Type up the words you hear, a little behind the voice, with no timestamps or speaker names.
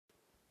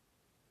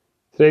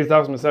Today's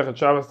daf Masechet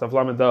Shabbos Daf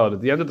Lamed Daled.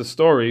 At the end of the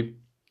story,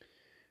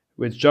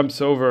 which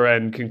jumps over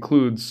and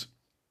concludes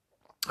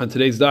on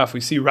today's daf, we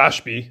see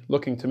Rashbi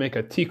looking to make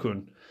a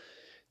tikkun,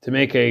 to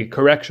make a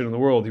correction in the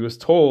world. He was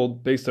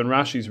told, based on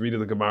Rashi's read of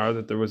the Gemara,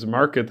 that there was a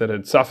market that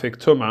had Safek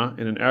Tuma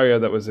in an area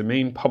that was a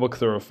main public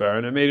thoroughfare,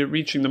 and it made it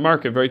reaching the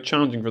market very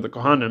challenging for the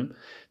Kohanim.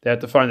 They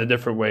had to find a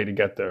different way to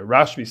get there.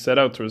 Rashbi set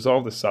out to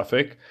resolve this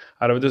Safek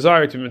out of a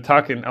desire to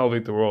mitake and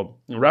elevate the world.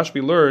 And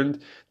Rashbi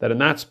learned that in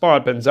that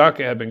spot, Ben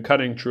Zakkai had been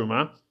cutting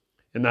Truma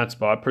in that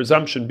spot,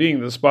 presumption being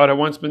the spot had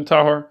once been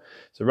Tahor.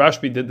 So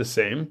Rashbi did the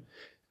same.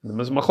 And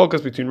the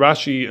machlokas between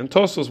Rashi and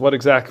Tosfos, what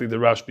exactly did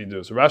Rashbi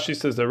do? So Rashi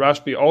says that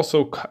Rashbi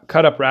also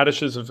cut up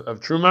radishes of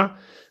Truma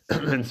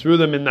and threw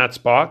them in that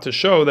spot to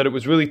show that it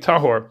was really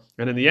Tahor.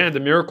 And in the end, a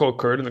miracle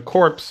occurred, and the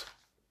corpse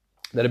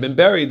that had been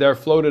buried there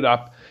floated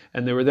up,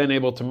 and they were then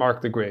able to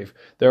mark the grave,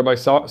 thereby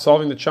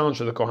solving the challenge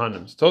of the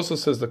Kohanim. Tosfos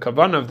says the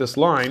kavanah of this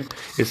line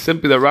is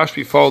simply that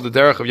Rashbi followed the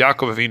derech of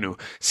Yaakov Avinu,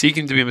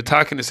 seeking to be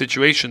matak in a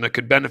situation that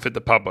could benefit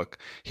the public.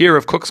 Here,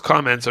 Rav Kook's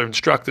comments are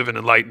instructive and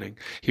enlightening.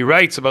 He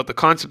writes about the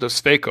concept of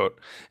sfeikot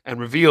and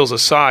reveals a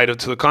side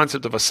to the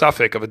concept of a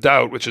safek, of a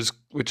doubt, which is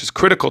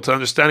critical to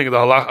understanding of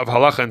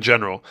halacha in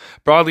general.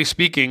 Broadly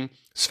speaking,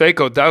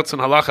 Sfeiko, doubts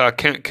and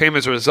halacha, came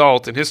as a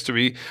result in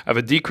history of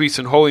a decrease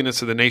in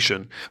holiness of the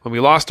nation. When we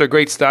lost our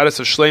great status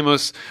of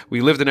shleimus, we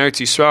lived in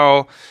Eretz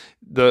Yisrael.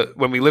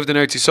 When we lived in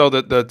Eretz Yisrael,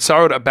 the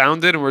tzarot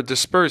abounded and were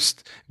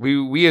dispersed.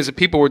 We as a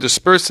people were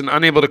dispersed and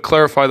unable to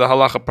clarify the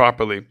halacha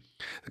properly.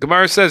 The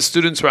Gemara says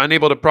students were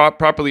unable to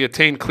properly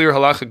attain clear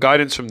halacha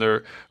guidance from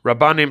their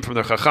rabbanim, from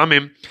their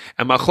chachamim,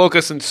 and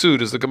machlokas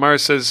ensued, as the Gemara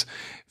says,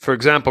 for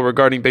example,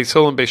 regarding Beis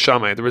Hillel and Beis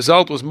Shammai. The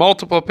result was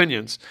multiple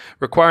opinions,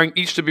 requiring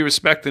each to be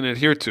respected and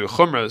adhered to,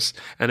 chumras,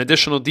 and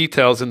additional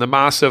details in the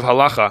ma'asev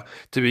halacha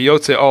to be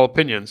yotze all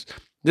opinions.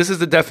 This is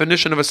the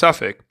definition of a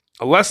safek,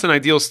 a less than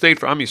ideal state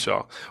for Am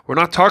Yisrael. We're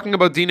not talking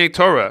about Dinei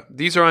Torah.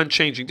 These are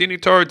unchanging.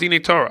 Dinei Torah,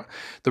 Dinei Torah.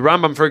 The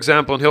Rambam, for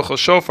example, in Hilchos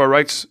Shofar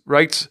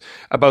writes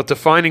about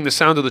defining the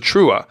sound of the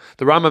trua.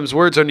 The Rambam's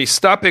words are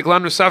Nistapek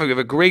lanu safek. We have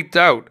a great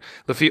doubt.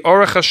 Lefi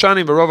orach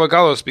hashanim v'rov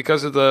galos,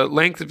 because of the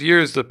length of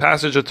years, the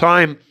passage of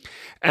time,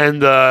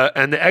 and the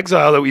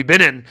exile that we've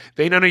been in.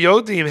 We don't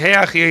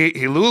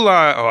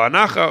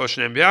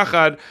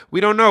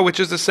know which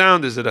is the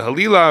sound. Is it a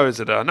halila or is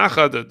it a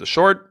anacha?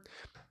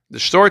 The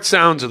short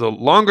sounds or the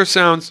longer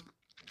sounds,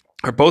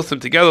 are both of them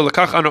together.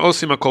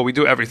 We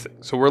do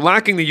everything. So we're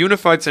lacking the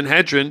unified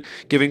Sanhedrin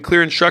giving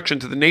clear instruction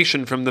to the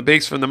nation from the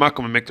base from the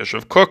Makom and Mikdash.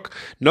 Rav Kook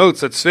notes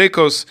that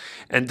Sveikos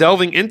and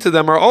delving into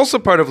them are also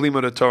part of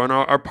Limud Torah and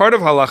are part of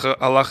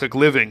halachic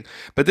living.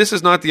 But this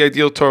is not the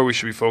ideal Torah we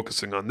should be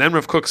focusing on. Then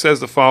Rav Kook says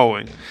the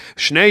following: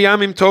 Shnei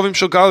Yamim Tovim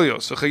Shel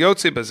Galios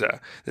V'chayotze Bazeh.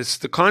 This is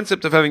the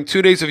concept of having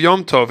 2 days of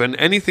Yom Tov, and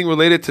anything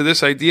related to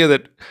this idea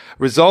that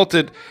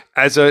resulted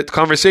as a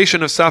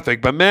conversation of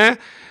Safek.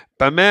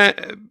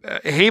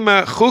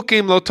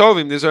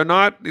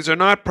 These are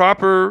not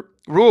proper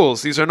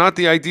rules. These are not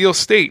the ideal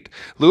state.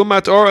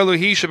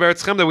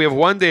 That we have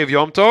 1 day of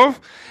Yom Tov,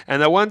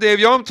 and that 1 day of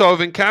Yom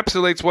Tov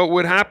encapsulates what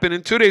would happen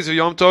in 2 days of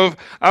Yom Tov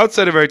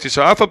outside of Eretz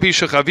Yisrael.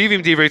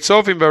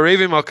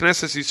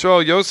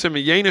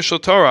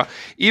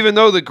 Even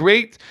though the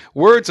great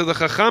words of the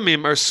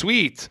Chachamim are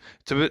sweet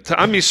to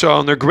Am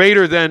Yisrael, and they're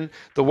greater than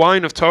the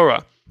wine of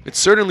Torah, it's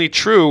certainly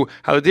true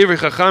how the Divrei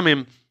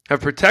Chachamim have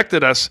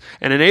protected us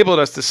and enabled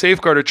us to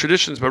safeguard our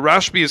traditions. But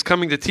Rashbi is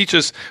coming to teach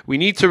us we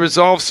need to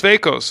resolve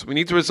sveikos. We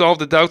need to resolve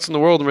the doubts in the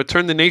world and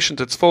return the nation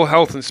to its full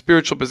health and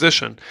spiritual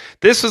position.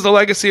 This is the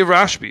legacy of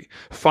Rashbi.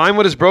 Find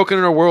what is broken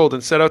in our world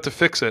and set out to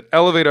fix it.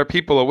 Elevate our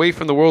people away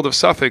from the world of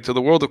Safek to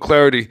the world of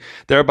clarity,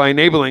 thereby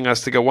enabling us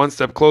to get one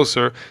step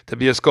closer to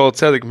be a Skol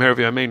Tzedek Meher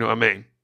V'Yameinu. Amen.